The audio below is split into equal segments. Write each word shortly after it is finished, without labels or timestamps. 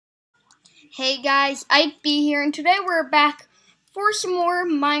Hey guys, Ike B here, and today we're back for some more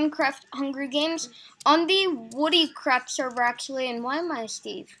Minecraft Hunger Games on the Woody Craft server, actually. And why am I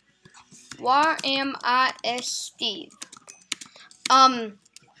Steve? Why am I Steve? And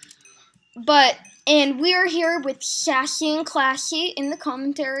we're here with Sassy and Classy in the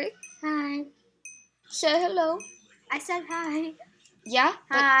commentary. Hi. Say hello. I said hi. Yeah?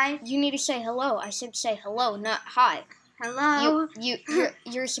 Hi. But you need to say hello. I said say hello, not hi. Hello.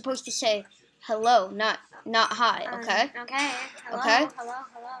 You're supposed to say hello, not hi, okay? Okay. Hello. Okay. Hello.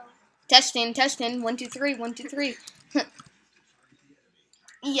 Testing. 1, 2, 3, 1, 2, 3.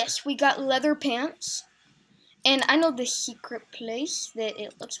 Yes, we got leather pants. And I know the secret place that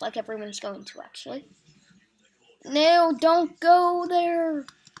it looks like everyone's going to, actually. No, don't go there.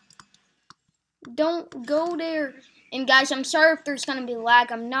 Don't go there. And guys, I'm sorry if there's gonna be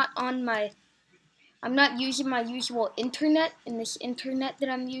lag. I'm not using my usual internet, and this internet that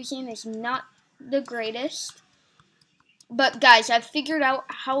I'm using is not the greatest. But guys, I've figured out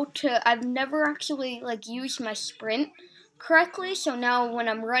I've never actually used my sprint correctly, so now when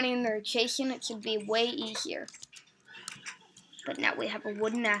I'm running or chasing, it should be way easier. But now we have a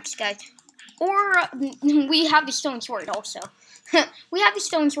wooden axe, guys. Or we have the stone sword also. We have the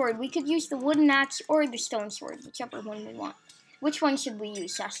stone sword. We could use the wooden axe or the stone sword, whichever one we want. Which one should we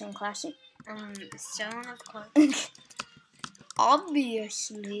use, Sassy and Classy? Stone, of course.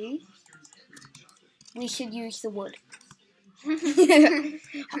 Obviously, we should use the wood.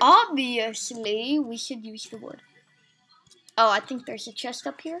 Obviously, we should use the wood. Oh, I think there's a chest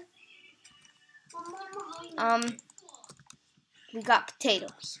up here. We got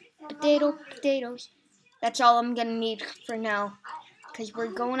potatoes. Potatoes. That's all I'm gonna need for now, because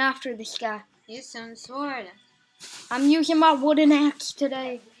we're going after this guy. Use stone sword. I'm using my wooden axe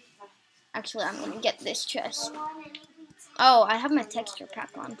today. Actually, I'm gonna get this chest. Oh, I have my texture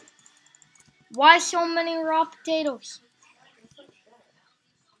pack on. Why so many raw potatoes?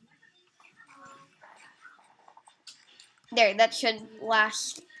 There, that should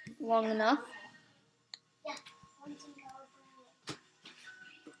last long enough.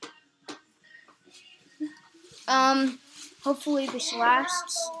 Hopefully this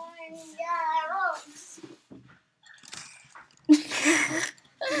lasts.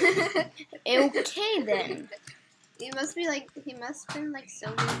 Okay then. He must have been so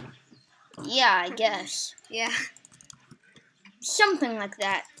weak. Yeah, I guess. Yeah. Something like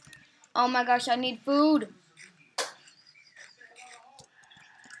that. Oh my gosh, I need food.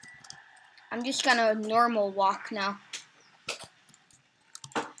 I'm just gonna normal walk now.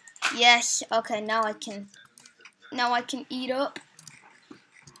 Yes, okay, now I can eat up.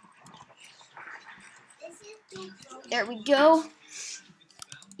 There we go.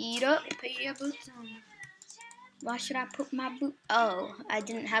 Eat up. Put your boots on. Why should I put my boot? Oh, I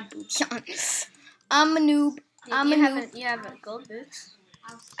didn't have boots on. I'm a noob. You have a gold boots?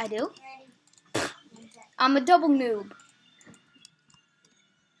 I do? I'm a double noob.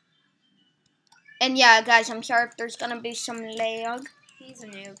 And yeah, guys, I'm sorry if there's gonna be some lag. He's a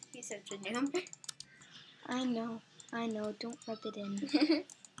noob. He's such a noob. I know. Don't rub it in.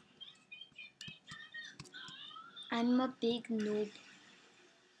 I'm a big noob.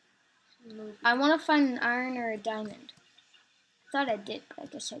 I want to find an iron or a diamond. I thought I did, but I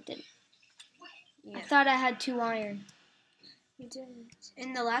guess I didn't. Yeah. I thought I had 2 iron. You didn't.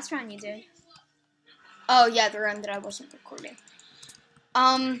 In the last round, you did. Oh, yeah, the round that I wasn't recording.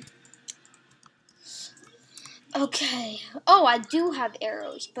 Okay. Oh, I do have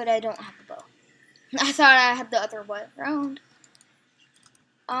arrows, but I don't have a bow. I thought I had the other way around.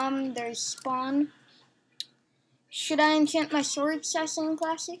 There's spawn. Should I enchant my sword, Sassy and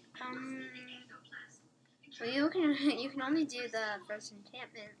Classy? Well, you can only do the first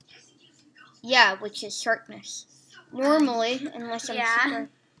enchantment. Yeah, which is sharpness. Normally, unless I'm super.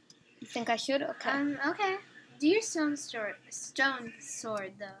 You think I should? Okay. Okay. Do your stone sword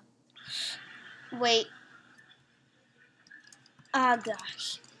though. Wait. Ah,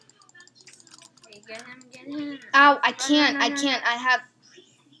 gosh. Hey, get him. Ow, I can't. I have.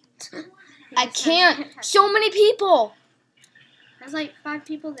 I can't. So many people. There's like 5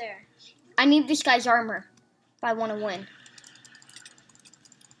 people there. I need this guy's armor if I want to win.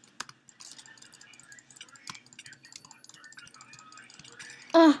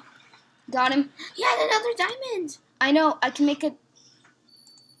 Got him. He had another diamond. I know. I can make it.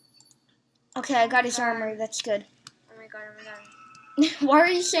 Okay, I got his armor. That's good. Oh my god. Why are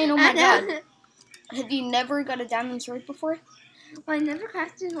you saying, oh my god? Have you never got a diamond sword before? Well, I never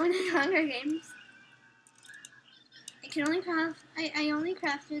crafted one in Hunger Games. I can only craft. I only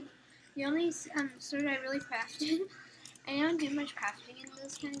crafted the only sword I really crafted. I don't do much crafting in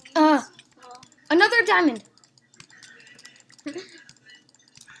those kind of games. Another diamond.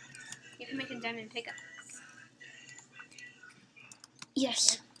 You can make a diamond pickaxe.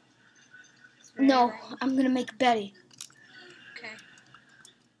 Yes. Yeah. No, I'm gonna make Betty. Okay.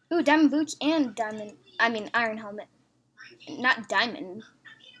 Ooh, diamond boots and iron helmet. Not diamond.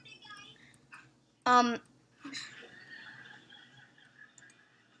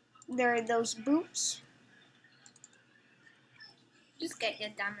 There are those boots. Just get your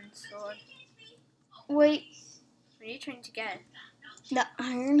diamond sword. Wait, What are you trying to get? the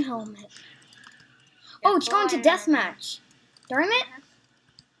iron helmet. Oh, it's going to deathmatch. Darn it.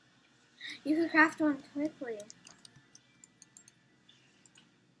 You can craft one quickly.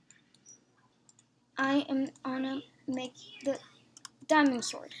 I am gonna make the diamond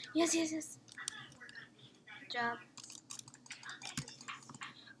sword. Yes. Good job.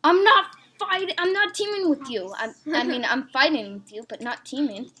 I'm not fighting. I'm not teaming with you. I'm fighting with you, but not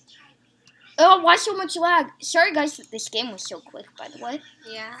teaming. Oh, why so much lag? Sorry, guys, that this game was so quick, by the way.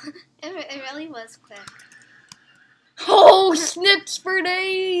 Yeah, it really was quick. Oh, snips for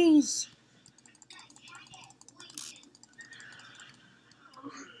days.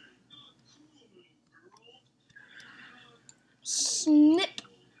 Snip.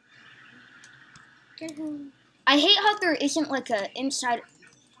 Get him. I hate how there isn't like a inside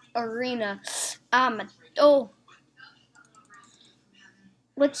arena. Oh.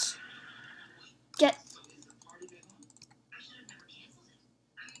 Let's get.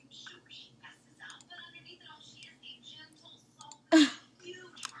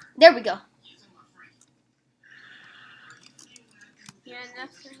 There we go. Yeah,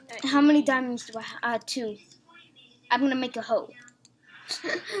 nothing. How many diamonds do I have? 2. I'm gonna make a hoe.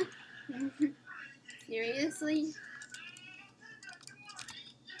 Seriously?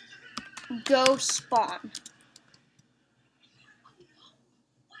 Go spawn.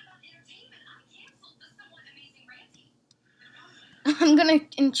 I'm gonna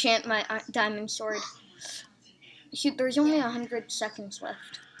enchant my diamond sword. Shoot, there's only 100 seconds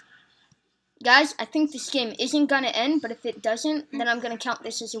left. Guys, I think this game isn't gonna end, but if it doesn't, then I'm gonna count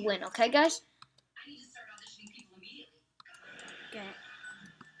this as a win, okay, guys? Okay.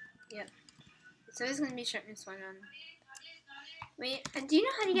 Yep. So it's gonna be sharpness 1 on. Wait, do you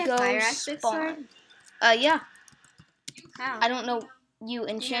know how to get fire aspect sword? Yeah. How? I don't know. You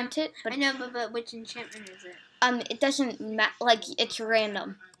enchant it, but I know, but which enchantment is it? it doesn't like it's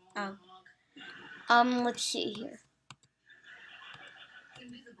random. Oh. Let's see here.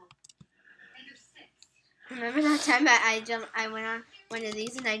 Remember that time that I went on one of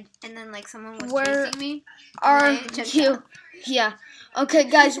these and then like someone was Where chasing me? Are you? Yeah. Okay,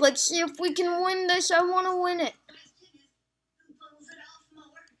 guys, let's see if we can win this. I want to win it.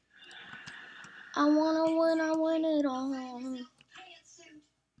 I win it all.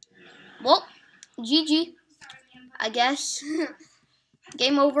 Well, GG, I guess.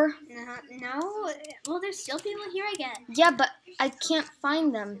 Game over. No. Well, there's still people here, I guess. Yeah, but I can't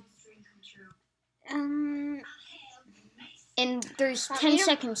find them. And there's 10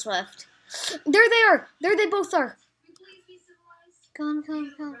 seconds left. There they are. There they both are. Come.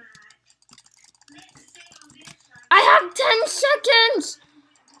 I have 10 seconds.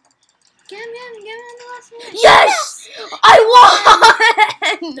 Get him on the last minute. Yes! I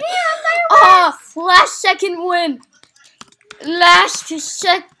won! Last second win. Last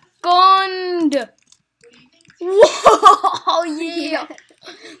second. Whoa, yeah.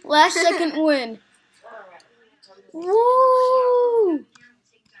 Last second win. Woo!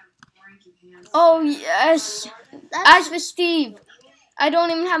 Oh, yes. As for Steve, I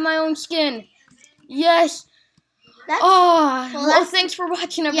don't even have my own skin. Yes. Well, thanks for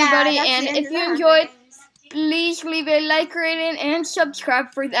watching, everybody. And if you enjoyed, please leave a like rating and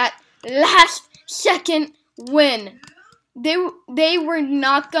subscribe for that last second win. They were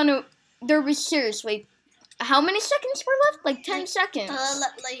not gonna. There was seriously, how many seconds were left? Like 10 seconds.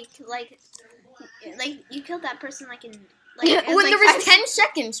 Like you killed that person like in when there was 10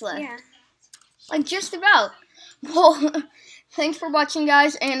 seconds left. Yeah. Like just about. Well, thanks for watching,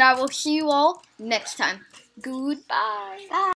 guys, and I will see you all next time. Goodbye. Bye.